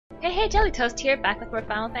Hey, Jelly Toast here, back with more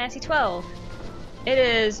Final Fantasy 12. It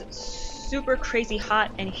is super crazy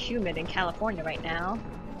hot and humid in California right now.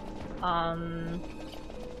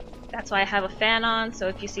 That's why I have a fan on, so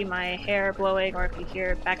if you see my hair blowing or if you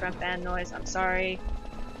hear background fan noise, I'm sorry.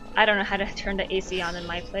 I don't know how to turn the AC on in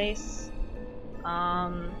my place.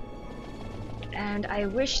 And I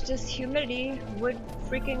wish this humidity would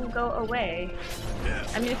freaking go away.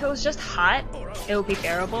 I mean, if it was just hot, it would be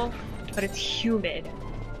bearable, but it's humid.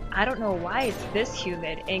 I don't know why it's this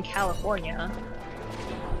humid in California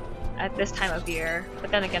at this time of year,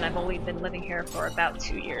 but then again, I've only been living here for about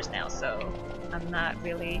 2 years now, so I'm not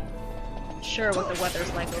really sure what the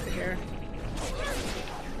weather's like over here.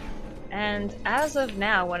 And as of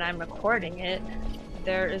now, when I'm recording it,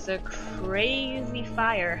 there is a crazy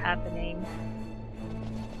fire happening.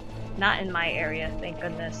 Not in my area, thank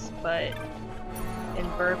goodness, but in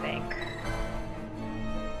Burbank.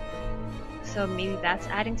 So maybe that's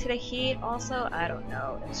adding to the heat also? I don't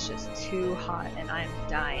know. It's just too hot and I'm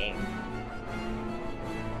dying.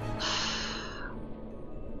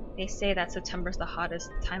 They say that September's the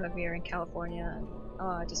hottest time of year in California. Oh,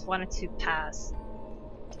 I just wanted to pass.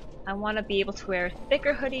 I want to be able to wear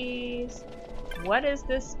thicker hoodies. What is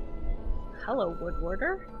this? Hello,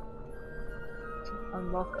 Woodwarder?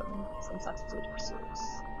 Unwelcome. Some substitute pursuits.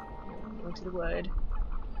 Go to the wood.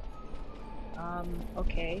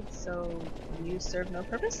 Okay, so you serve no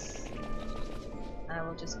purpose? I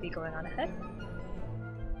will just be going on ahead.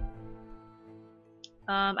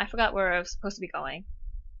 I forgot where I was supposed to be going.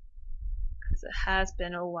 Because it has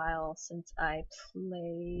been a while since I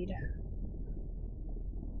played.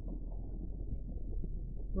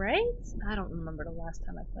 Right? I don't remember the last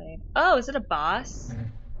time I played. Oh, is it a boss?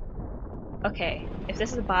 Okay, if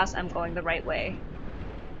this is a boss, I'm going the right way.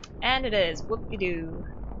 And it is. Whoop-de-doo.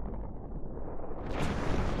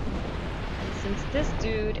 Since this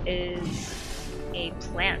dude is a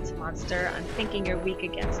plant monster, I'm thinking you're weak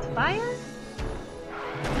against fire?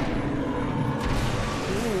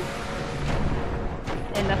 Ooh.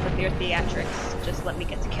 Enough with your theatrics. Just let me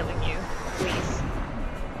get to killing you, please.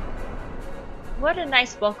 What a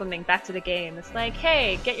nice welcoming back to the game. It's like,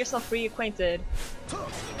 hey, get yourself reacquainted.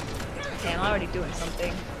 Okay, I'm already doing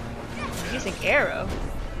something. I'm using arrow.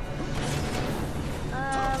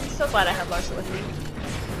 I'm so glad I have Larsa with me.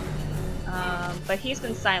 But he's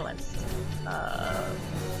been silenced.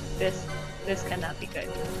 This cannot be good.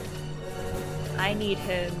 I need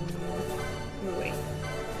him. Wait.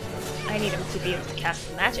 I need him to be able to cast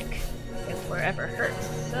magic if we're ever hurt.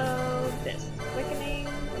 So this quickening.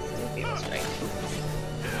 Let's do Fatal Strike.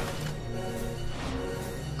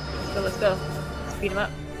 Let's go. Let's beat him up.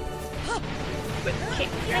 With kick.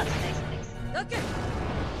 Nice. Okay.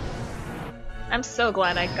 I'm so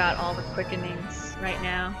glad I got all the quickenings right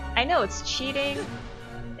now. I know it's cheating.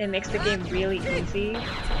 It makes the game really easy.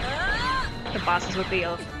 The bosses would be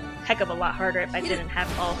a heck of a lot harder if I didn't have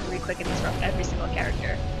all 3 quickenings from every single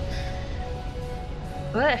character.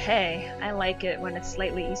 But hey, I like it when it's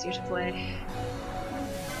slightly easier to play.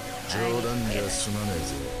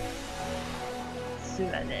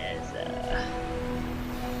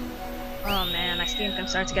 Oh man, I think I'm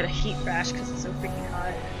starting to get a heat rash because it's so freaking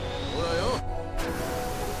hot.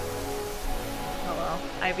 Oh well,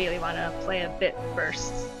 I really want to play a bit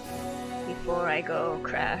first before I go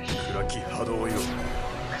crash.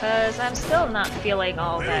 Because I'm still not feeling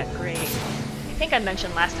all that great. I think I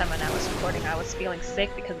mentioned last time when I was recording I was feeling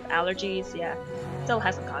sick because of allergies. Yeah, still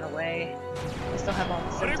hasn't gone away. I still have all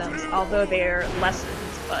the symptoms, although they're lessened,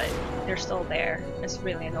 but they're still there. It's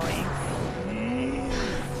really annoying.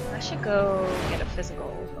 I should go get a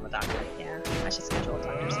physical from a doctor. Yeah, I should schedule a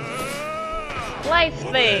doctor's visit. Life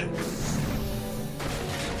things!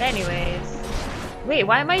 Anyways. Wait,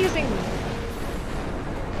 why am I using...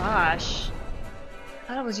 Gosh. I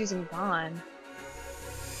thought I was using Vaughn.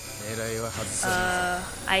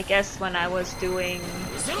 I guess when I was doing...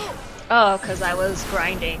 Oh, because I was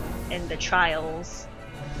grinding in the trials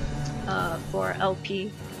for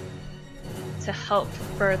LP to help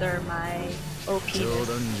further my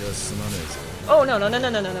OP-ness. Oh no.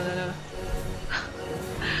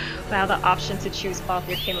 Wow, the option to choose all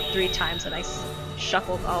 3 came up 3 times and I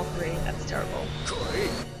shuffled all 3. That's terrible.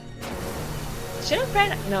 Shouldn't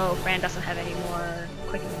Fran... No, Fran doesn't have any more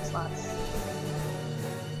quickening slots.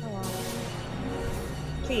 Oh well.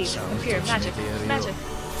 Please, appear. Magic. Magic.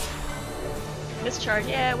 Discharge.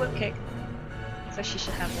 Yeah, whip kick. So she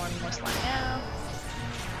should have 1 more slot now.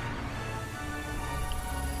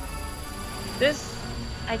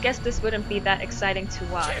 I guess this wouldn't be that exciting to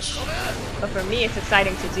watch, but for me it's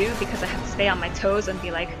exciting to do because I have to stay on my toes and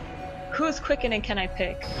be like, whose quickening can I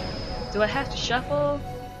pick? Do I have to shuffle?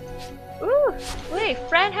 Ooh, wait,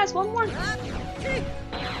 Fran has one more.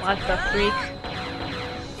 What the freak?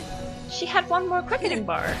 She had one more cricketing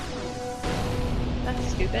bar. That's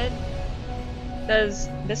stupid. Does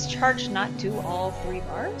this charge not do all 3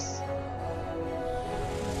 bars?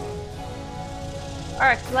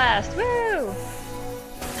 Arc Blast, woo!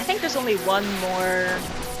 I think there's only one more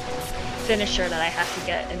finisher that I have to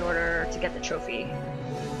get in order to get the trophy.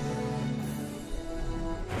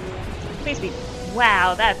 Please be.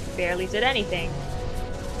 Wow, that barely did anything.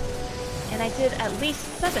 And I did at least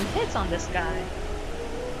 7 hits on this guy.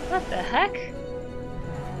 What the heck?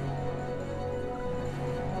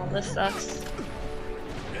 Well, this sucks.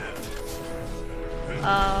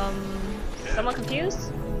 Someone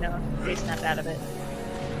confused? No, they snapped out of it.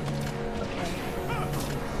 Okay.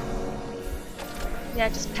 Yeah,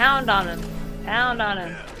 just pound on him. Pound on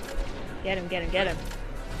him. Get him, get him, get him.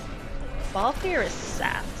 Balthier is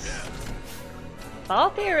sapped.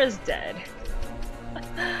 Balthier is dead.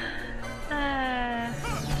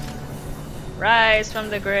 Rise from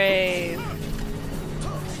the grave.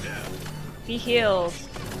 Be healed.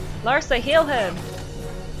 Larsa, heal him!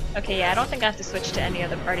 Okay, yeah, I don't think I have to switch to any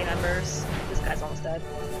other party members. This guy's almost dead.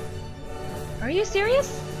 Are you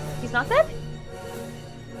serious? He's not dead?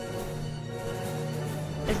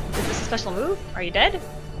 Is this a special move? Are you dead?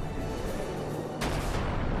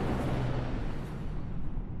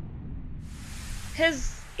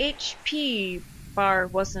 His HP bar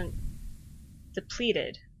wasn't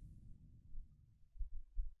depleted.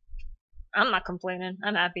 I'm not complaining.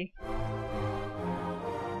 I'm happy.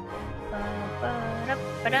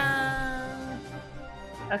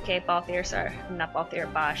 Okay, Balthier, sorry. Not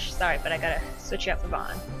Balthier, Bosch. Sorry, but I gotta switch you up for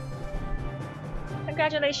Vaughn.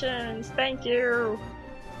 Congratulations! Thank you!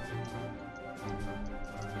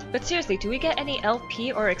 But seriously, do we get any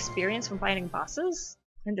LP or experience from fighting bosses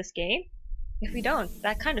in this game? If we don't,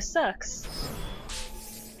 that kinda sucks.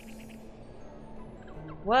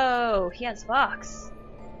 Whoa, he has Vox.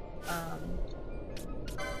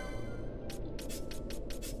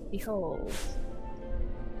 Behold.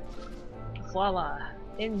 Voila.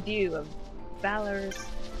 In view of Valor's...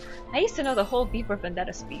 I used to know the whole V for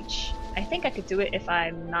Vendetta speech. I think I could do it if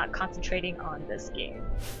I'm not concentrating on this game.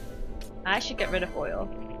 I should get rid of foil.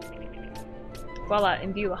 Voila,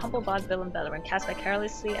 imbue a humble bod villain Bellerin, cast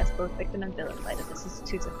vicariously as both victim and villain by the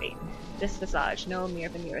vicissitudes of fate. This visage, no mere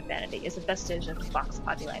veneer vanity, is a vestige of the Fox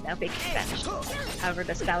Populi, now vacant vanished. However,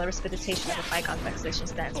 this valorous visitation of a bygone vexation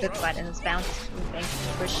stands vivified and is bound to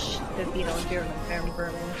vanquish the beetle and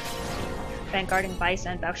vermin, vanguarding vice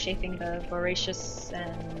and vouchsafing the voracious,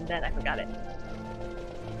 and then I forgot it.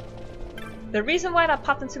 The reason why that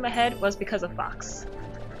popped into my head was because of Fox.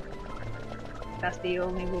 That's the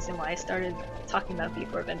only reason why I started talking about V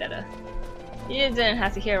for Vendetta. You didn't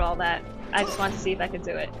have to hear all that. I just wanted to see if I could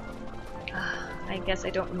do it. I guess I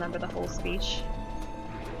don't remember the whole speech.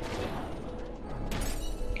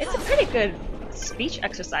 It's a pretty good speech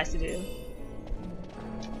exercise to do.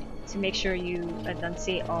 To make sure you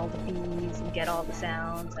enunciate all the V's and get all the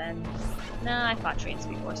sounds, and... Nah, I fought trains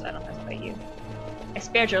before, so I don't have to fight you. I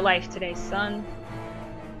spared your life today, son.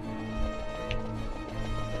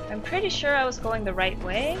 I'm pretty sure I was going the right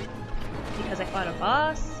way, because I fought a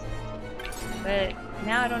boss, but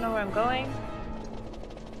now I don't know where I'm going.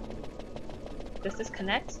 Does this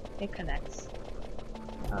connect? It connects.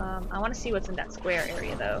 I want to see what's in that square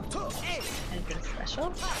area though. Anything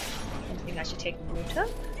special? Anything I should take note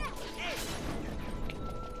of?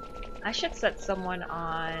 I should set someone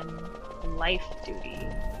on life duty.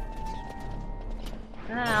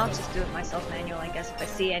 I'll just do it myself manual, I guess, if I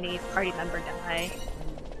see any party member die.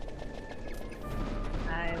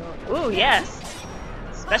 Ooh, yes!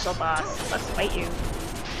 Special boss. Let's fight you.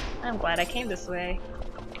 I'm glad I came this way.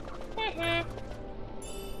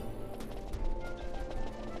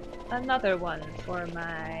 Another one for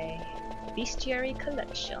my bestiary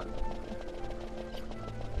collection.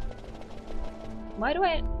 Why do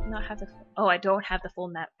I not have the... Oh, I don't have the full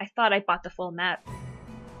map. I thought I bought the full map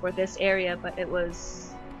for this area, but it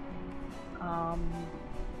was... Am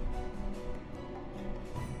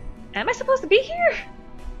I supposed to be here?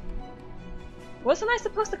 Wasn't I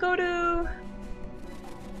supposed to go to...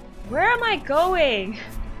 Where am I going?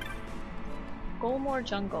 Golmore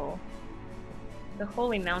Jungle. The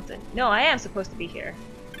Holy Mountain. No, I am supposed to be here.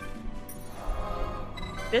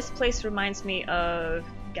 This place reminds me of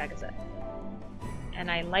Gagazet. And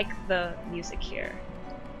I like the music here.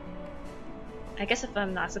 I guess if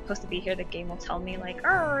I'm not supposed to be here, the game will tell me like,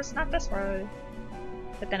 oh, it's not this road.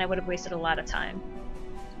 But then I would have wasted a lot of time.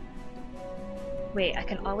 Wait, I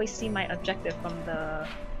can always see my objective from the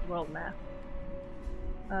world map.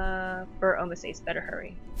 Burr almost says better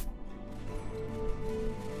hurry.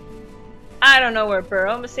 I don't know where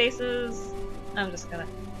Baromasace is. I'm just gonna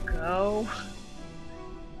go.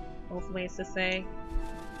 Hopefully it's to say.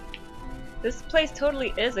 This place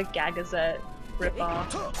totally is a Gagazette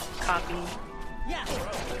ripoff copy.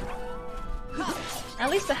 At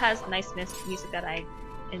least it has nice music that I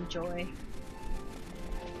enjoy.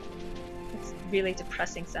 It's really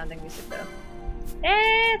depressing sounding music though.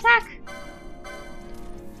 Hey, attack!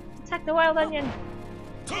 Attack the wild onion!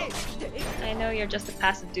 I know you're just a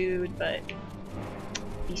passive dude, but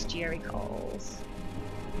bestiary calls.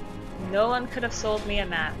 No one could have sold me a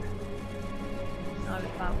map. I already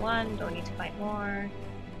fought one, don't need to fight more.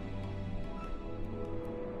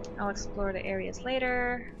 I'll explore the areas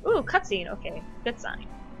later. Ooh, cutscene, okay. Good sign.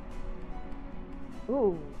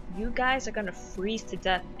 Ooh, you guys are gonna freeze to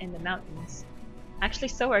death in the mountains. Actually,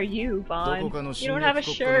 so are you, Vaughn. You don't have a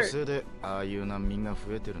shirt.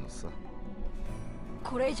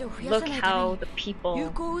 Look how the people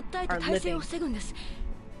are living.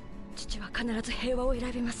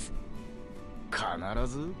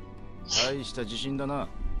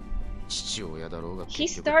 He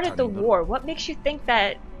started the war. What makes you think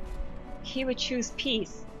that he would choose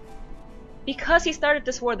peace? Because he started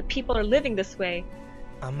this war, the people are living this way.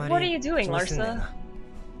 What are you doing, Larsa?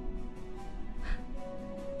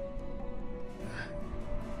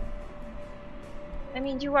 I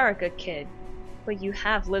mean, you are a good kid, but you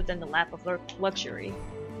have lived in the lap of luxury.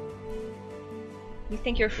 You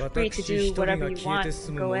think you're free to do whatever you want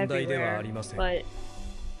and go everywhere, but...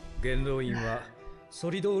 元老院は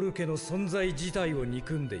ソリドール家の存在自体を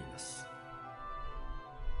憎んでいます。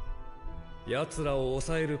奴らを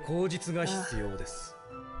抑える口実が必要です。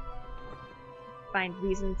Find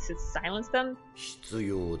reason to silence them? 必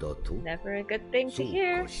要だと? Never a good thing to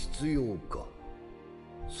hear. 必要か。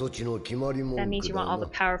措置の決まり文句だな。 That means you want all the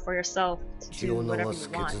power for yourself to do whatever you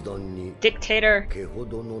want. 決断に Dictator! 毛ほ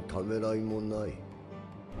どのためらいもない。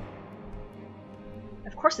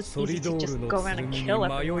 Of course it's easy to just go around and kill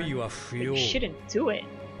everyone, but you shouldn't do it.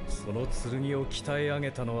 その剣を鍛え上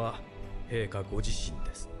げたのは陛下ご自身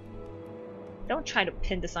です。 Don't try to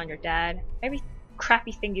pin this on your dad. Every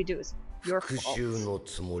crappy thing you do is your fault. 復讐の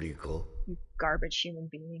つもりか? You garbage human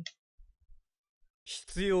being.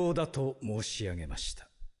 必要だと申し上げました。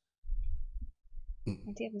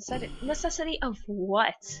 Necessity of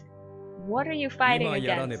what? What are you fighting 今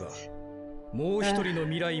やらね against? ばもう一人の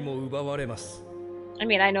未来も奪われます。 I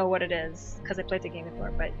mean, I know what it is, because I played the game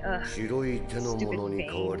before, but stupid Bane.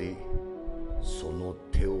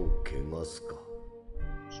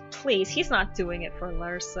 Please, he's not doing it for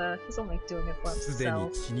Larsa. He's only doing it for すでに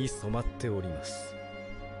himself. 血に染まっております。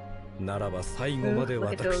ならば最後 Ooh, まで look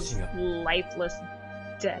at those 私が lifeless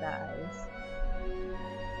dead eyes.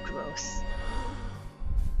 Gross.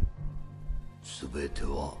 すべて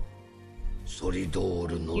はソリドー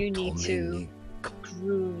ルのため You need に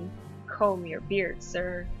to comb your beard,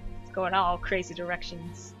 sir. It's going all crazy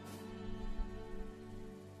directions.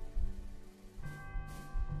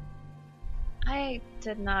 I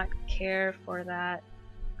did not care for that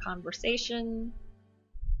conversation.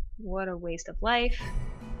 What a waste of life.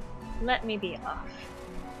 Let me be off.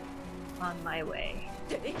 On my way.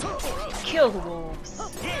 Kill the wolves.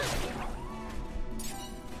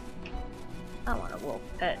 I want a wolf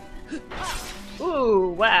pet.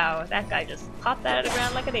 Ooh, wow, that guy just popped out of the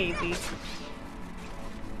ground like a daisy.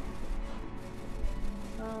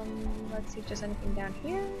 Let's see if there's anything down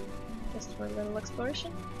here. Just for a little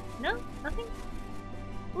exploration. No? Nothing?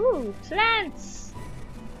 Ooh, plants!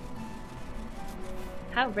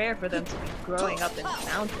 How rare for them to be growing up in the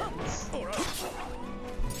mountains.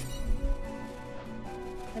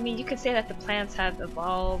 I mean, you could say that the plants have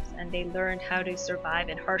evolved and they learned how to survive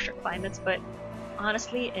in harsher climates, but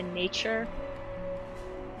honestly, in nature,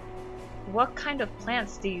 what kind of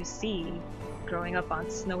plants do you see growing up on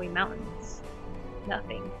snowy mountains?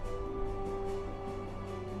 Nothing.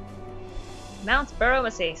 Mount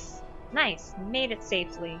Baromasace. Nice, made it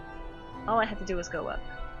safely. All I had to do was go up.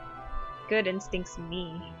 Good instincts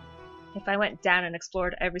me. If I went down and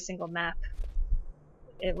explored every single map,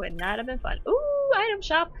 it would not have been fun. Ooh, item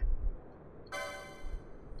shop!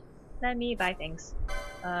 Let me buy things.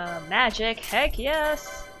 Magic, heck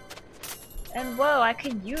yes! And whoa, I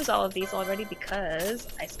can use all of these already because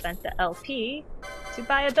I spent the LP to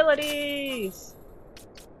buy abilities!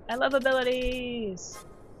 I love abilities!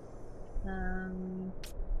 I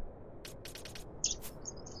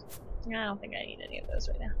don't think I need any of those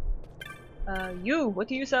right now. You! What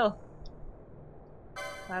do you sell?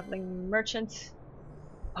 Traveling merchant.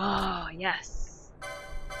 Oh, yes!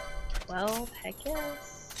 12, heck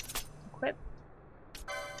yes. Equip.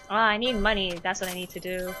 Ah, I need money, that's what I need to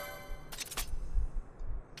do.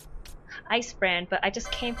 ice brand, but I just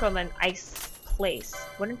came from an ice place.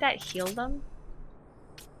 Wouldn't that heal them?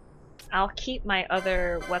 I'll keep my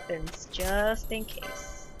other weapons just in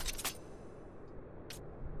case.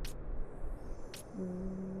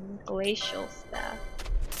 Glacial staff.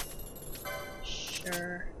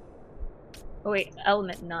 Sure. Oh wait,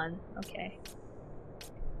 element none. Okay.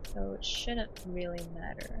 So it shouldn't really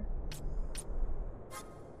matter.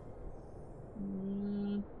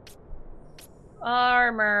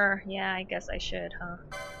 Armor. Yeah, I guess I should, huh?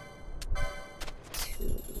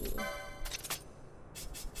 2.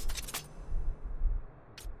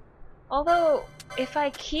 Although, if I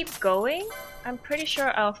keep going, I'm pretty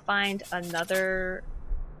sure I'll find another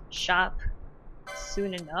shop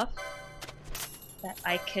soon enough that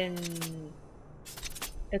I can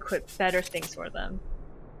equip better things for them.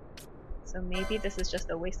 So maybe this is just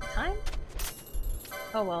a waste of time?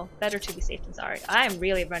 Oh well, better to be safe than sorry. I'm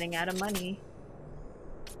really running out of money.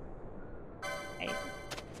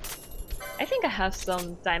 I think I have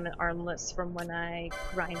some diamond armlets from when I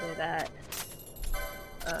grinded at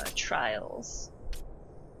Trials.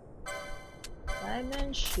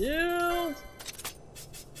 Diamond shield!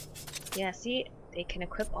 Yeah, see? They can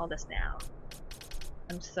equip all this now.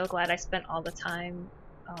 I'm so glad I spent all the time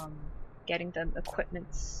getting them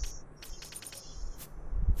equipments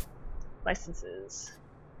licenses.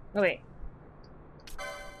 Oh wait.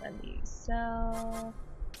 Let me sell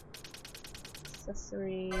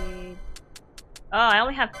accessory. Oh, I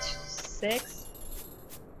only have 6?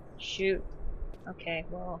 Shoot. Okay,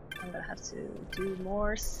 well, I'm gonna have to do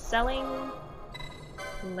more selling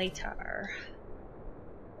later.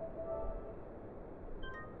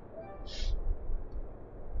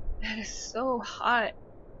 That is so hot.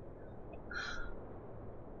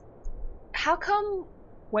 How come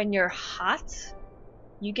when you're hot,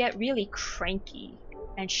 you get really cranky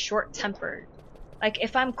and short-tempered? Like,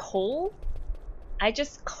 if I'm cold, I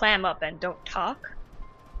just clam up and don't talk,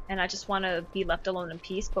 and I just want to be left alone in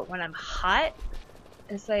peace. But when I'm hot,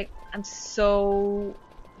 it's like I'm so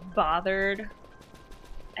bothered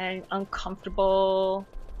and uncomfortable,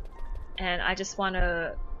 and I just want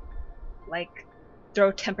to like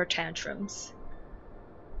throw temper tantrums.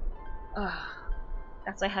 Ugh.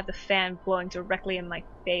 That's why I have the fan blowing directly in my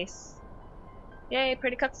face. Yay,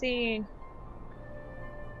 pretty cutscene!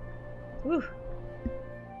 Whew.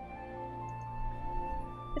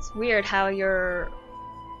 It's weird how your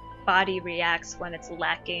body reacts when it's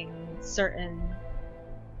lacking certain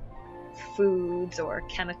foods or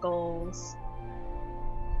chemicals.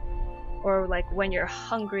 Or like when you're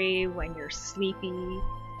hungry, when you're sleepy,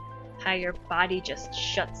 how your body just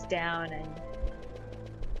shuts down and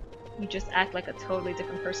you just act like a totally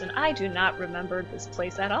different person. I do not remember this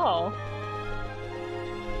place at all.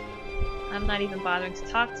 I'm not even bothering to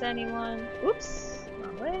talk to anyone. Oops,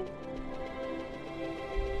 wrong way.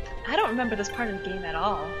 I don't remember this part of the game at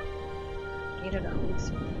all. Gate of the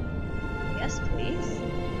Hoops. Yes, please.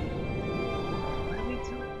 What are we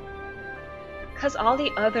doing? Because all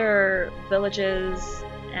the other villages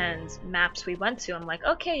and maps we went to, I'm like,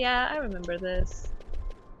 okay, yeah, I remember this.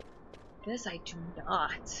 This I do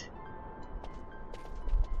not.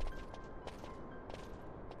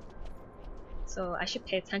 So I should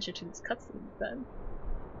pay attention to these cutscenes then.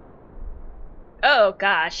 Oh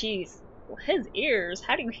gosh, his ears.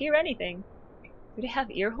 How do you hear anything? Do they have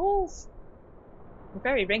ear holes? They're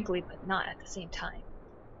very wrinkly, but not at the same time.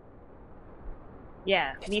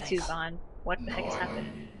 Yeah, me too, Vaughn. What the heck is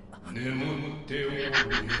happening?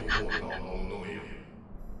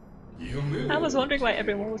 I was wondering why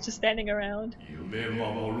everyone was just standing around.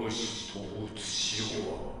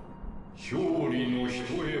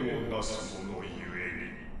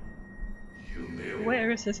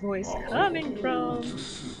 Where is his voice coming from?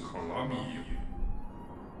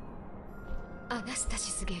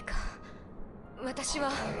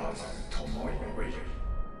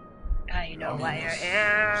 I know why you're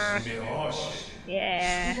here.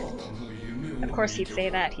 Yeah. Of course he'd say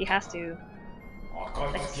that. He has to.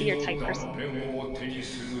 Like a seer type person.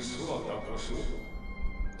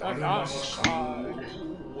 A long shard.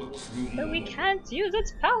 But we can't use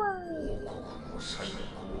its power!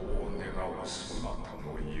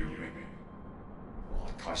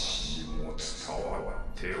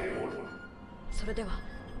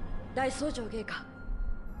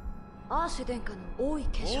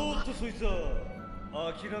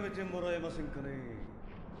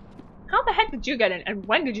 How the heck did you get in? And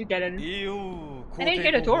when did you get in? I didn't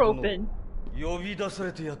hear the door open.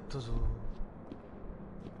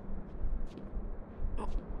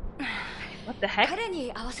 What the heck?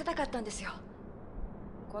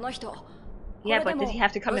 Yeah, but did he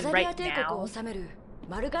have to come in right now?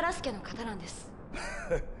 マルガラス家の方なんです。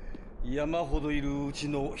山ほどいるうち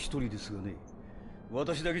の一人ですがね。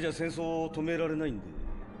私だけじゃ戦争を止められないんで、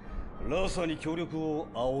ラーサーに協力を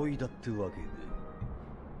仰いだってわけで。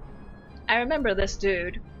I remember this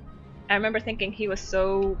dude. I remember thinking he was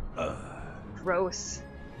so gross.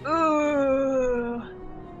 Ooh.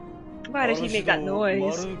 Why did he make that noise?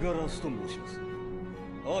 マルガラスと申します。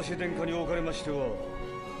アーシェ殿下におかれましては、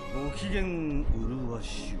ご機嫌麗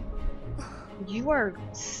しゅう。You are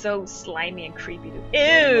so slimy and creepy, dude.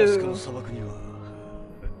 マスク Ew! の砂漠には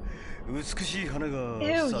美しい花が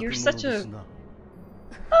Ew, 咲く you're もの such で a... すな。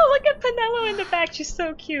 Oh, look at Penelo in the back. She's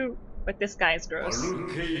so cute. But this guy is gross. アル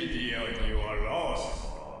ケイディアにはラー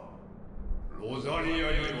サ、ロザリア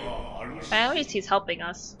にはアルシ But at least he's helping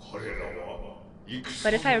us. 彼らは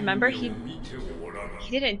But if I remember, he 見ておらない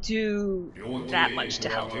didn't do that much to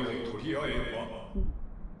help. 手を取り合え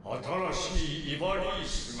ば新しいイバリー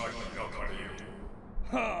スが開かれる。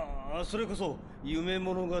はあ、それこそ夢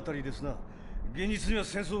物語ですな。現実には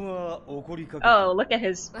戦争が起こりかけて。Oh, look at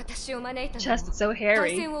his 私を招いたの chest. It's so も対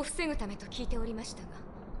hairy. 戦を防ぐためと聞いておりました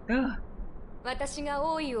が、 Ugh. 私が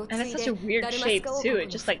王位を継 And い it's で such a weird ダルマス shape カ王 too. 国 It の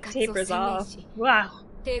just 復 like 活を tapers 宣言 off. し、 Wow.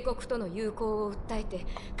 帝国との友好を訴えて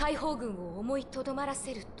解放軍を思いとどまら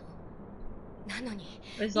せると。なのに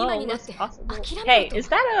It's 今 all になっ what's て possible. 諦め Hey, る is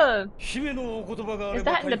と。 that a 姫のお言葉があれ Is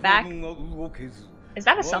ば that in the 解 back? 放軍が動けず。 is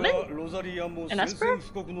that a summon? 我がロザリアも An 宣 Esper? 戦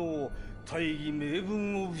布告の大義名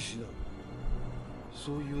分を失う。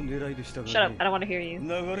そういう狙いでしたが、ね、 Shut up. I don't want to hear you. 流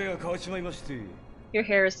れが変わっちまいまして。 Your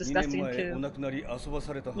hair is 2年 disgusting 前お too. 亡くなり遊ば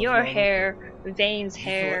されたはず Your のあなた hair, Vane's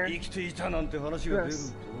実は hair. 生きていたなんて話が出る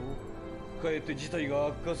Gross. と、かえって事態が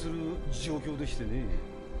悪化する状況でしてね。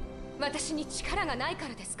私に力がないか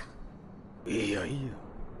らですか。いやいや、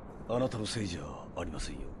あなたのせいじゃありま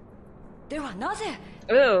せんよ。ではなぜ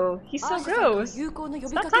Ew, he's ア so ーシャさんから gross. 友好の呼び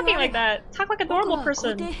Stop かけ talking があれ like ば、 that. Talk like a 僕 normal は皇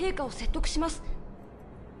帝 person. 陛下を説得します。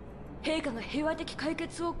陛下が平和的解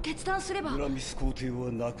決を決断すれば。グラミス皇帝は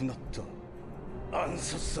亡くなった。暗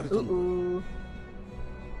殺されたの。 Ooh.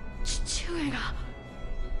 父上が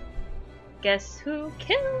Guess who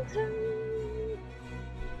killed him?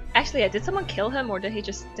 Actually, yeah, did someone kill him or did he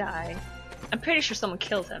just die? I'm pretty sure someone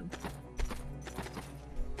killed him.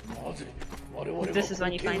 なぜ我々は This is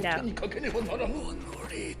when you find out. 手にかけねばならぬ。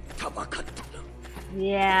己たばかったな。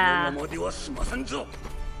 Yeah, このままでは済まさんぞ。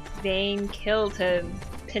 Vane killed him,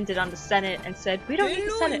 pinned it on the Senate, and said, "We don't need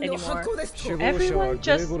the Senate anymore. 首謀者は Everyone グレ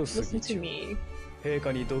just ゴロス listen 議 to 長。 me." 陛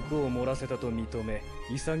下に毒を漏らせたと認め、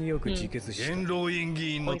潔く自決した。元老院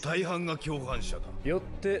議員の大半が共犯者だ。よっ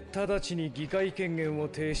て直ちに議会権限を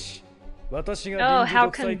停止。私 Oh, が臨時 how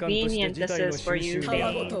独裁官として convenient 事 this 態の is for 収 you, 拾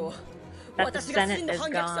Vane. に。 That the Senate is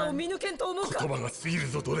gone. 見抜けんと思うか。言葉が過ぎる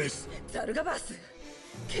ぞドレース。ザルガバース、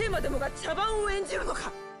ケイマでもが茶番を演じるの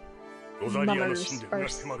か。ロザリアの神殿が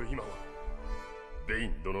迫る今はベイ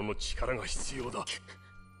ン殿の力が必要だ。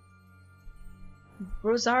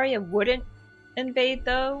 Rosaria wouldn't invade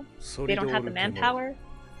though. ソ They リド don't ー have ル the 家も manpower.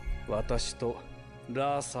 私と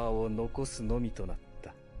ラーサーを残すのみとなっ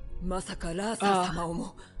た。まさかラーサー様を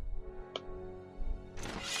も。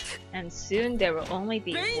 And soon there will only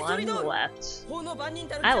be ベイン one ソリドール、 left. 法の番人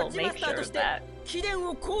たるジ I ャ will ッジマ make スター sure と of して that. 貴殿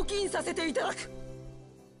を公金させていただく。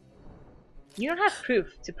 You don't have proof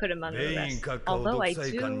to put him under ベイン arrest. 閣下を Although 独 I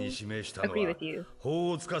裁 do 官に指名したの agree は with you.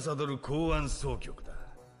 法を司る公安総局だ。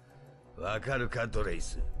わかるかドレイ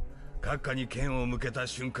ス。閣下に剣を向けた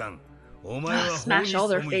瞬間、お前は Ugh, 法に smash all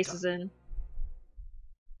their 背いた。 faces in.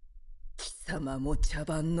 貴様も茶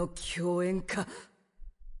番の共演か。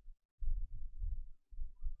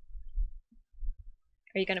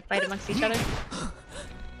 Are you gonna fight amongst each other?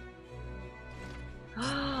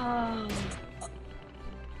 Oh,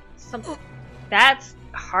 that's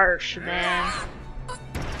harsh, man.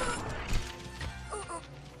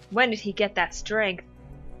 When did he get that strength?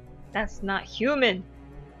 That's not human.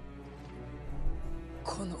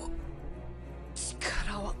 この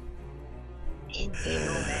力は。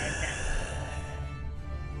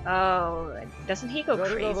 Oh, doesn't he go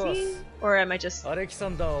crazy? Or am I just アレキサ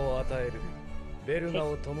ンダーを与える。ベルナ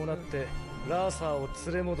を伴ってラーサーを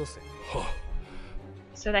連れ戻せ。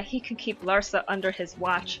 so that he can keep Larsa under his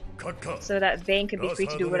watch, 閣下、 so that Vane can be ラー free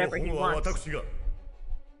サ to ー do 殿の whatever he 本は wants? 私が。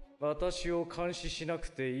私を監視しなく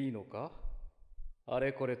ていいのか？あ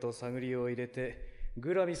れこれと探りを入れて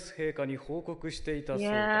グラミス陛下に報告していたそう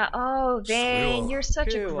Yeah. だ。 Oh, Vane, you're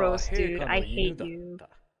such a 兵は gross 陛 dude. 下の I 犬 hate だっ you. た。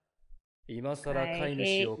今さら I 飼い hate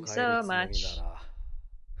主 you を変える so つもりな much. ら、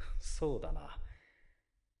そうだな。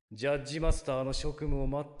ジャッジマスターの職務を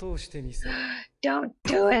全うしてみせる。Don't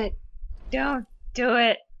do it. Don't do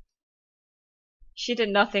it. She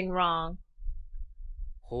did nothing wrong.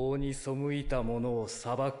 法に背いた者を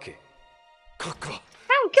裁け。閣下。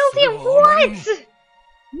 How guilty of what?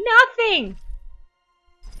 Nothing!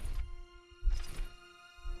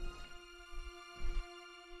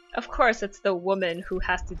 Of course, it's the woman who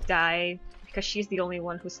has to die because she's the only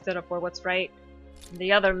one who stood up for what's right.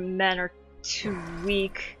 The other men are too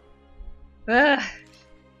weak. Ugh.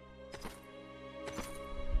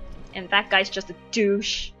 And that guy's just a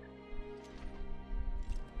douche.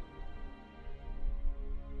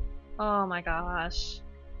 Oh my gosh.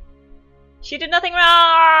 She did nothing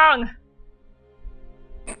wrong!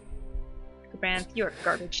 Grant, you're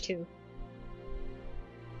garbage too.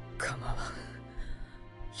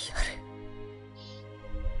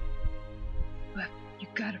 But you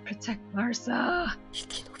gotta protect Larsa.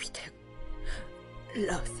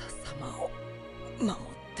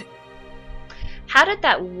 How did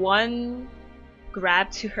that one grab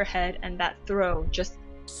to her head and that throw just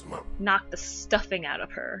knock the stuffing out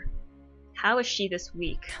of her? How is she this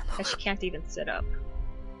weak that she can't even sit up?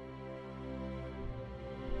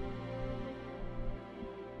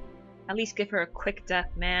 At least give her a quick death,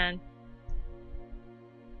 man.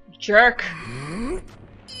 Jerk!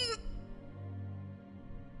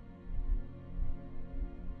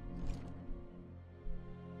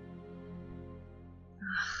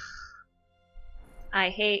 I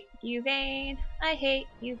hate you, Vayne. I hate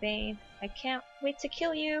you, Vayne. I can't wait to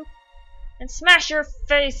kill you and smash your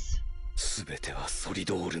face! すべてはソリ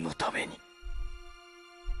ドールのために。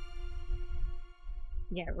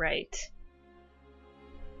 Yeah, right.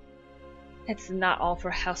 It's not all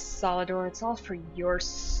for House Solidor, it's all for your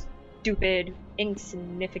stupid,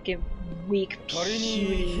 insignificant, weak, 仮に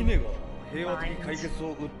puny 姫が平和的 mind. 解決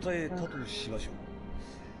を訴えたとしましょ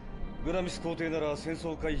う。グラミス皇帝なら戦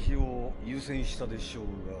争回避を優先したでしょう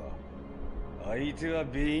が、相手は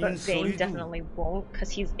ベイ But ン・ソリ Vayne ドール。 definitely won't, because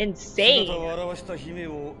he's 姿 insane! を現した姫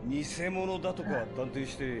を偽物だとか断定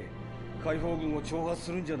して解放軍を挑発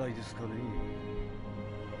するんじゃないですかね。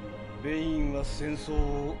ベインは戦争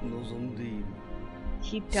を望んでいる。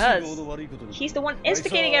 He does. He's the one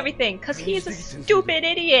instigating everything, because he's a stupid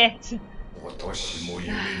idiot! 私も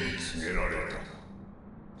夢に告げられた。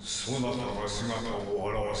そなたが姿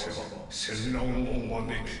を現せば戦乱を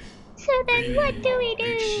招き。 So then what do we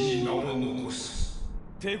歴史 do? に名を残す。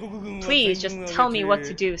 Please just tell me what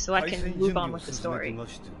to do so I can move on with the story.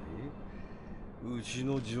 うち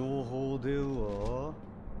の情報では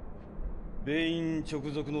ベイン直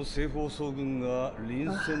属の西方総軍が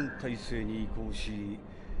臨戦態勢に移行し、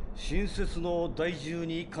新設の第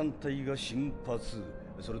12艦隊が進発。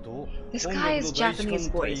それと This 本 guy's 国の第一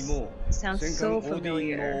Japanese 艦隊 voice も sounds 戦 so 艦オーディン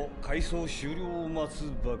familiar. の改装終了を待つ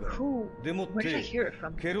ばか Who? り。でもっ Where did I て hear it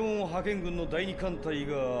from? ケロン派遣軍の第2艦隊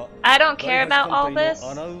が I don't care about all 第8 this.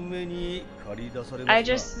 艦隊の穴埋めに借り出されますが I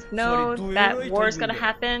just know つまりどえらい that war is タイ gonna ミング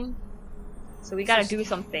だ。 happen, so we gotta do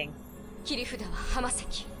something. 切り札は浜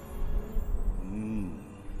関。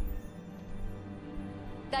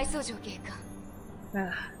大僧正警官。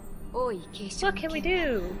 Ugh. 王位継承 What can we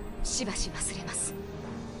do? しばし忘れます。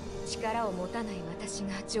力を持たない私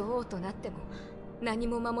が女王となっても何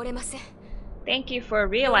も守れません。 Thank you for よ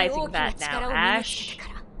り realizing 大きな that 力 now, を身につけ Ash. てか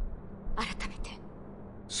ら改めて。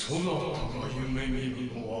そなたが夢見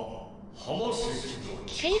るのは浜関の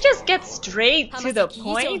Can you just get straight to the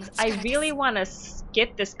point? I really want to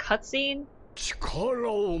skip this cutscene. 力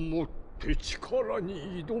を持って力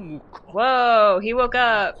に挑むか。 Whoa, he woke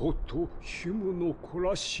up. ことヒムの子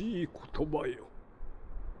らしい言葉よ。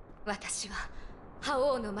私は覇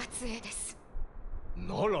王の末裔です。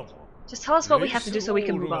ならば Just tell us what we have to do so we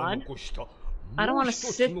can move on. I don't want to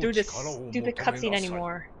sit through this stupid cutscene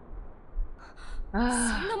anymore. そん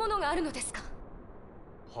なものがあるのですか。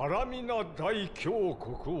ハラミナ大峡谷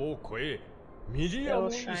を越えミリア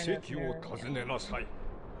ム遺跡を訪ねなさい。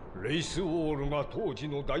レイスウォールが当時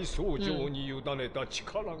の大僧正に委ねた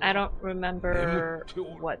力が I don't remember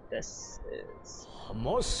what this is.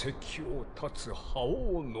 浜関を立つ覇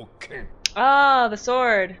王の剣。 Oh, the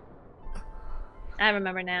sword. I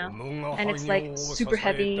remember now. And it's like super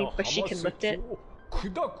heavy, but she can lift it.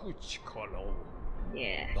 砕く力を。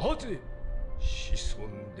 Yeah. なぜ子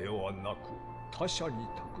孫ではなく他者に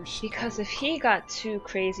託した。 Because if he got too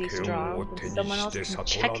crazy strong, then someone else can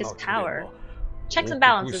check his power. Checks and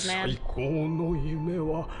balances, man.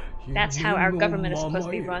 That's how our government is supposed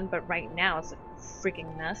to be run, but right now it's a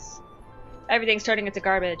freaking mess. Everything's turning into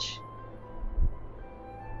garbage.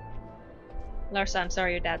 Larsa, I'm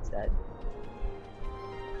sorry your dad's dead.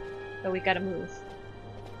 But we gotta move.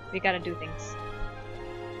 We gotta do things.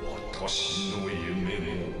 私の夢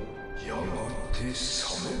もやがて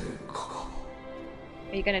覚めるか。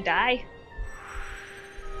 Are you gonna die?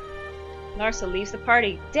 Larsa leaves the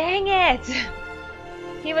party. Dang it!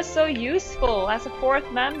 He was so useful as a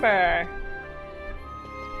 4th member.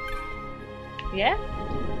 Yeah?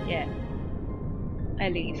 Yeah. I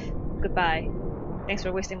leave. Goodbye. Thanks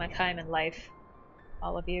for wasting my time and life.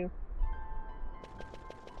 All of you.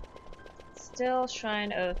 Still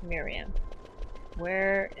Shrine of Miriam.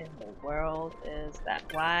 Where in the world is that?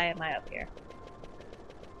 Why am I up here?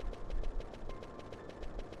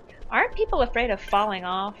 Aren't people afraid of falling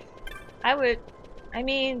off? I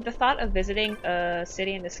mean, the thought of visiting a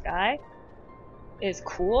city in the sky is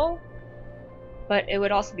cool, but it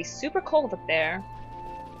would also be super cold up there,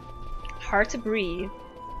 hard to breathe,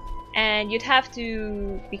 and you'd have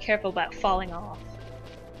to be careful about falling off.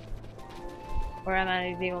 Or am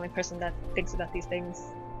I the only person that thinks about these things?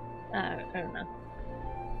 I don't know.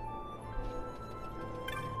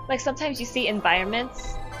 Like sometimes you see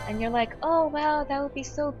environments and you're like, oh wow, that would be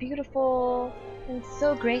so beautiful and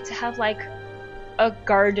so great to have like a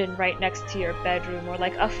garden right next to your bedroom or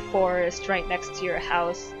like a forest right next to your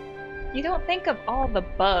house. You don't think of all the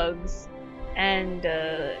bugs and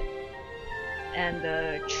the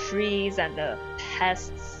trees and the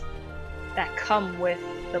pests that come with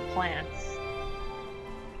the plants.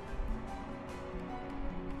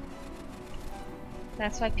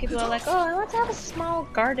 That's why people are like, oh, I want to have a small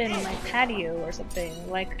garden in my patio or something.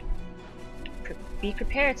 Like, be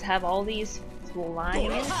prepared to have all these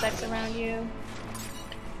flying insects around you.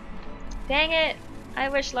 Dang it! I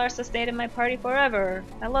wish Larsa stayed in my party forever.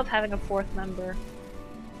 I love having a 4th member.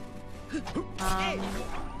 So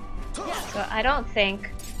I don't think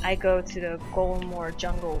I go to the Golmore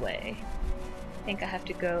jungle way. I think I have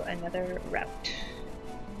to go another route.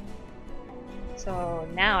 So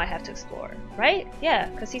now I have to explore, right? Yeah,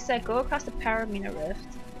 because he said go across the Paramina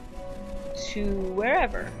Rift to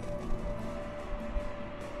wherever.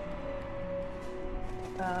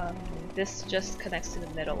 This just connects to the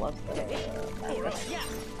middle of the map.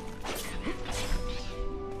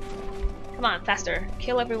 Come on, faster!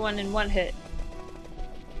 Kill everyone in one hit.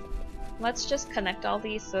 Let's just connect all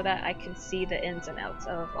these so that I can see the ins and outs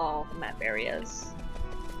of all the map areas.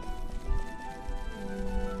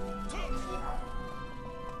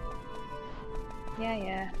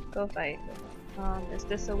 Yeah, go fight. Is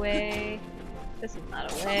this a way? This is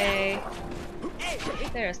not a way.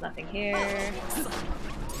 There is nothing here.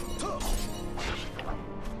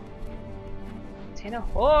 Obtain a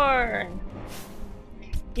horn!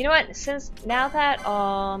 You know what? Since now that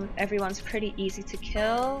everyone's pretty easy to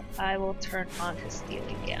kill, I will turn on his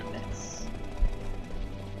stealing gambits.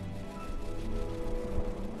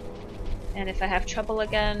 And if I have trouble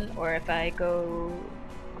again, or if I go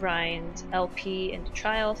grind LP into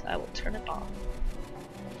trials, I will turn it off.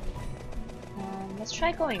 Let's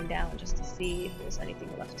try going down just to see if there's anything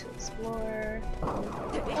left to explore.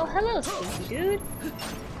 Oh, hello, stinky dude!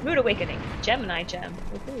 Rude Awakening. Gemini gem.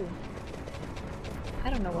 Woohoo.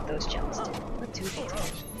 I don't know what those gems do. What do they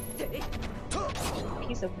do?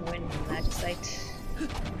 Piece of wind magicite.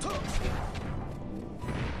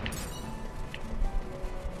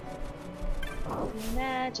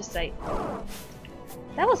 Magicite.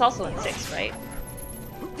 That was also in 6, right?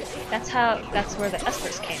 That's where the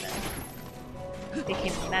Espers came in. They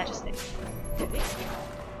came from Magicite.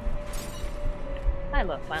 I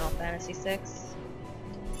love Final Fantasy VI.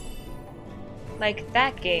 Like,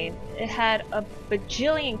 that game, it had a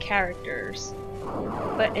bajillion characters,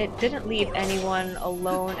 but it didn't leave anyone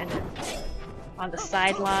alone and on the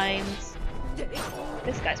sidelines.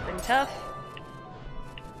 This guy's been tough.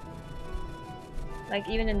 Like,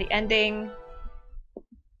 even in the ending,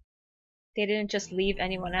 they didn't just leave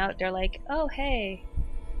anyone out. They're like, oh hey.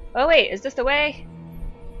 Oh wait, is this the way?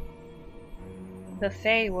 The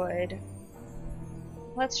Feywood.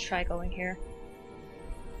 Let's try going here.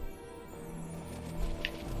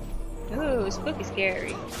 Ooh, spooky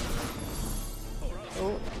scary.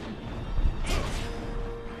 Oh.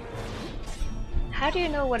 How do you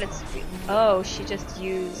know what it's... Oh, she just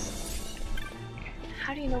used...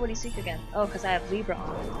 How do you know what he's weak against? Oh, because I have Libra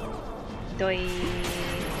on. Doi.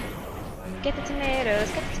 Get the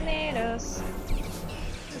tomatoes, get the tomatoes.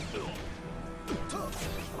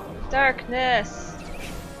 Darkness.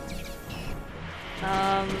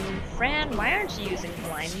 Fran, why aren't you using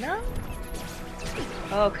blind now?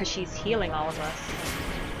 Oh, because she's healing all of us.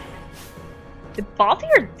 Did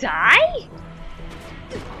Balthier die?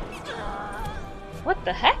 What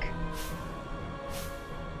the heck?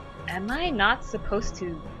 Am I not supposed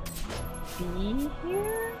to be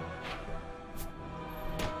here?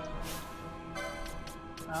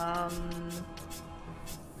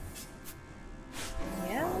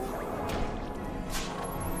 Yeah?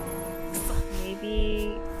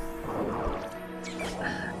 Maybe...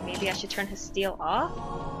 Maybe I should turn his steel off?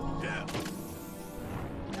 No,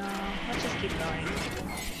 let's just keep going.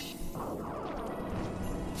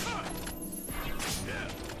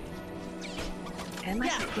 Am I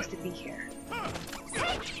supposed to be here?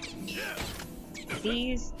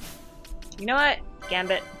 These... You know what?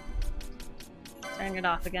 Gambit. Turning it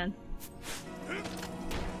off again.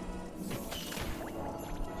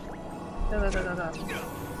 Go, go, go, go, go.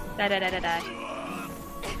 Die, die, die, die, die.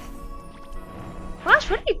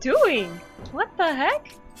 Gosh, what are you doing? What the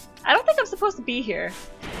heck? I don't think I'm supposed to be here.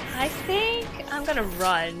 I think I'm gonna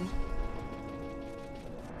run.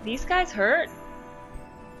 These guys hurt?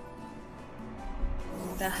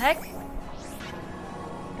 The heck?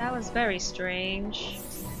 That was very strange.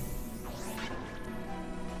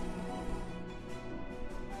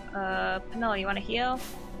 Penel, you wanna heal?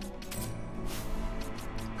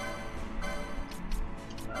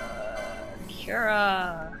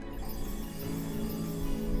 Kira.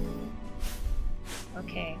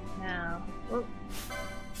 Okay, now. Whoop.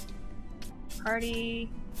 Party.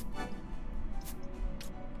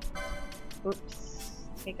 Oops.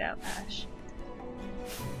 Take out Ash.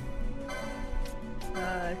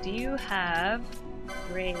 Do you have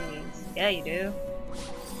rings? Yeah, you do.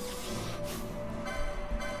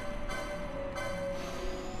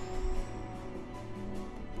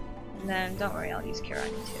 And then, don't worry, I'll use Kira on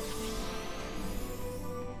you too.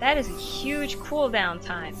 That is a huge cooldown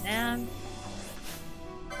time, man.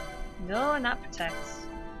 No, not protect.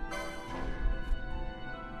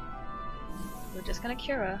 We're just gonna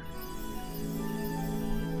Kira.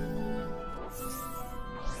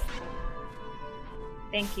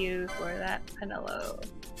 Thank you for that, Penelo.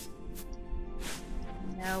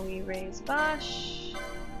 Now we raise Bosch.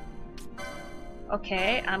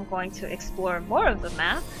 Okay, I'm going to explore more of the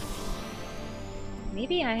map.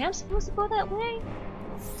 Maybe I am supposed to go that way?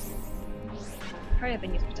 Hurry up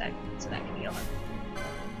and use protect so that I can heal him.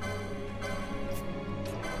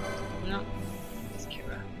 No, it's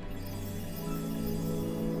Kira.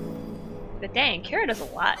 But dang, Kira does a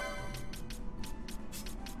lot.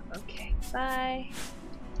 Okay, bye.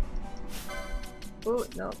 Ooh,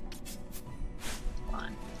 no. Come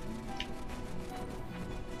on.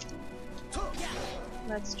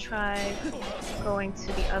 Let's try going to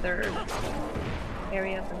the other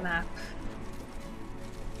area of the map.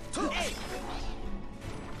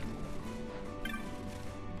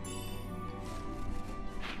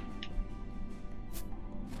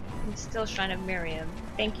 I'm still trying to Miriam.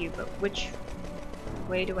 Thank you, but which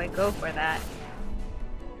way do I go for that?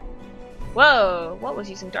 Whoa! What was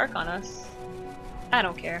using dark on us? I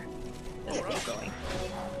don't care. Just keep going.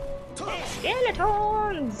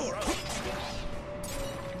 Skeletons!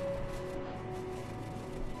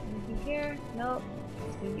 Anything here? Nope.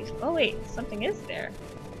 Oh wait, something is there.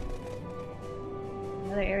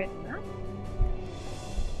 Another area of the map?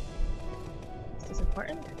 Is this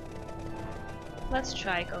important? Let's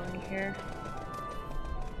try going here.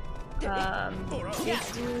 Big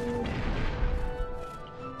dude.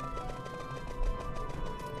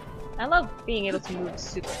 I love being able to move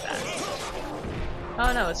super fast.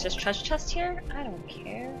 Oh no, it's just treasure chest here? I don't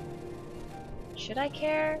care. Should I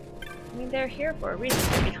care? I mean, they're here for a reason.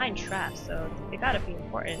 They're behind traps, so they gotta be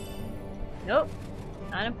important. Nope.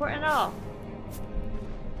 Not important at all.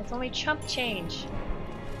 It's only chump change.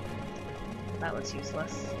 That was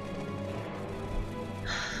useless.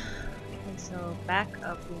 Okay, so back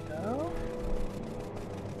up we go.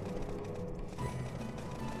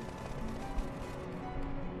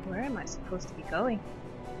 Where am I supposed to be going?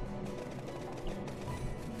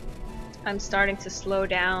 I'm starting to slow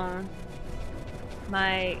down.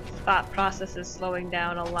 My thought process is slowing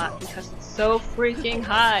down a lot because it's so freaking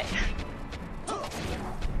hot.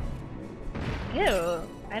 Ew,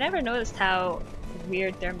 I never noticed how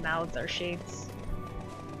weird their mouths are shaped.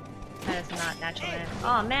 That is not natural.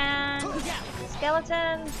 Oh man!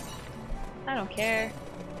 Skeletons! I don't care.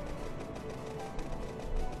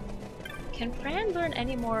 Can Fran learn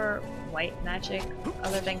any more white magic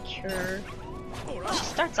other than cure? She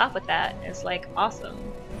starts off with that. It's like awesome.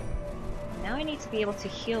 Now I need to be able to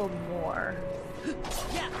heal more.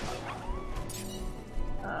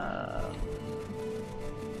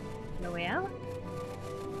 No way out?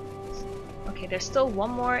 Okay, there's still one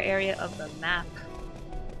more area of the map.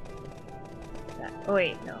 Oh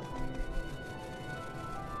wait, no.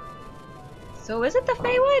 So is it the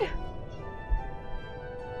Feywood?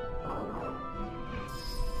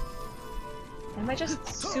 Am I just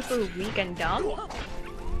super weak and dumb?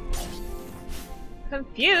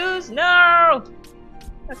 Confused? No!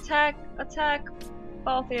 Attack! Attack!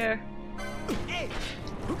 Balthier.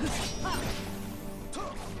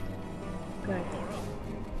 Good.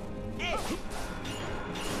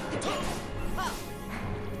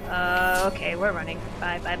 we're running.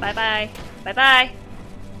 Bye, bye, bye, bye. Bye, bye.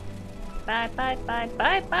 Bye, bye, bye,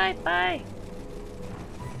 bye, bye, bye.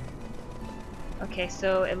 Okay,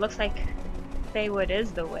 so it looks like Feywood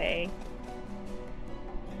is the way.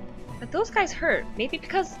 But those guys hurt. Maybe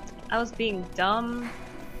because I was being dumb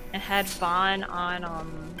and had Vaughn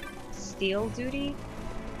on steal duty.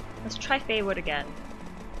 Let's try Feywood again.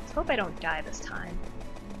 Let's hope I don't die this time.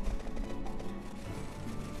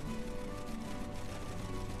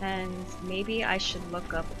 And maybe I should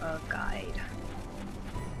look up a guide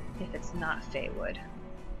if it's not Feywood.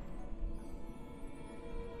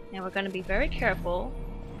 Now we're gonna be very careful.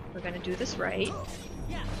 We're gonna do this right.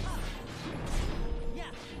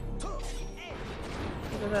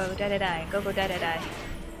 Go, go, die, die, die. Go, go, die, die, die.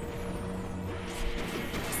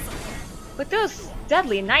 But those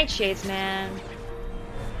deadly nightshades, man.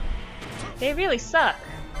 They really suck.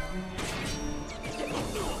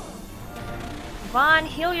 Vaughn,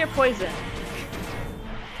 heal your poison.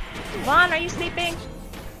 Vaughn, are you sleeping?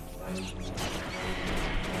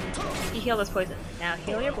 He healed his poison. Now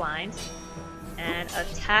heal your blinds and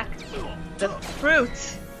attack the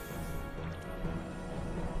fruit.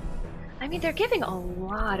 I mean, they're giving a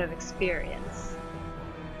lot of experience.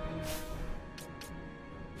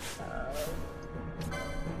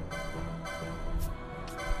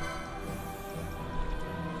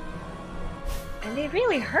 And they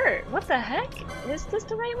really hurt. What the heck? Is this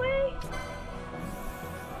the right way?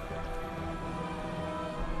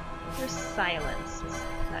 They're silenced.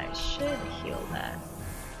 I should heal that.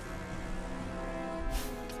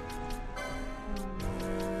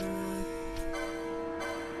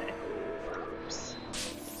 Oops.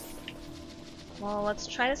 Well, let's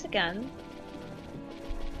try this again.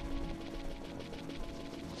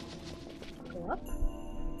 Go up.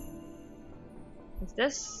 Is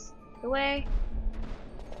this the way?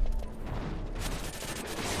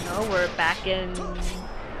 No, we're back in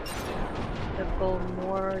the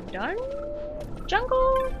Golmore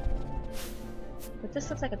jungle? But this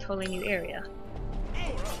looks like a totally new area.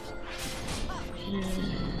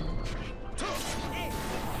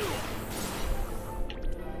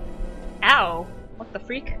 Ow! What the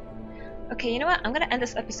freak? Okay, you know what? I'm gonna end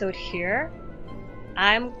this episode here.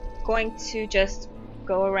 I'm going to just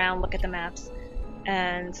go around, look at the maps,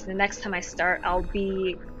 and the next time I start, I'll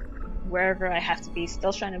be wherever I have to be.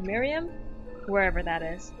 Still trying to Miriam? Wherever that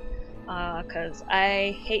is. Because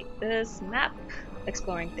I hate this map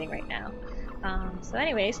exploring thing right now. So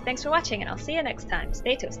anyways, thanks for watching, and I'll see you next time.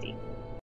 Stay toasty.